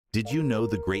Did you know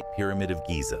the Great Pyramid of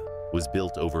Giza was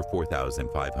built over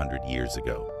 4,500 years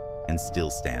ago and still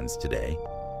stands today?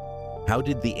 How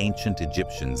did the ancient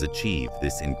Egyptians achieve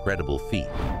this incredible feat?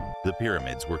 The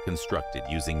pyramids were constructed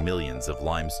using millions of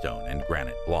limestone and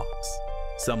granite blocks,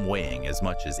 some weighing as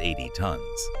much as 80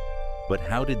 tons. But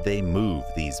how did they move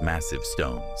these massive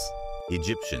stones?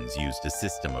 Egyptians used a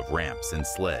system of ramps and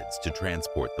sleds to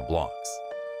transport the blocks.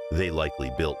 They likely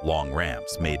built long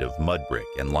ramps made of mud brick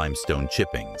and limestone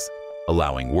chippings,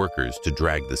 allowing workers to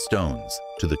drag the stones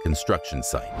to the construction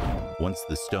site. Once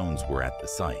the stones were at the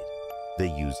site, they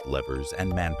used levers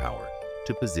and manpower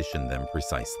to position them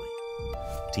precisely.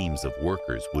 Teams of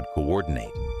workers would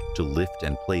coordinate to lift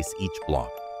and place each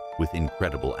block with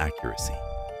incredible accuracy.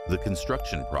 The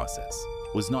construction process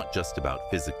was not just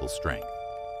about physical strength.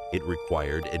 It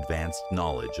required advanced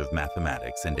knowledge of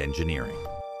mathematics and engineering.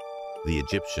 The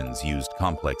Egyptians used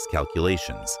complex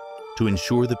calculations to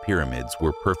ensure the pyramids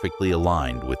were perfectly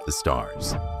aligned with the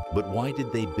stars. But why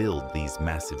did they build these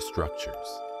massive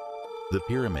structures? The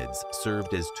pyramids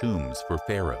served as tombs for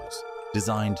pharaohs,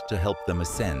 designed to help them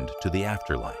ascend to the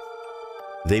afterlife.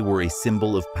 They were a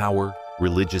symbol of power,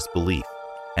 religious belief,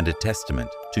 and a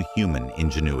testament to human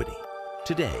ingenuity.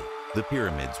 Today, the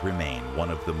pyramids remain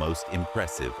one of the most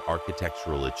impressive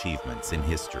architectural achievements in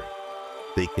history.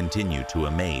 They continue to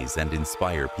amaze and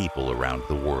inspire people around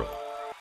the world.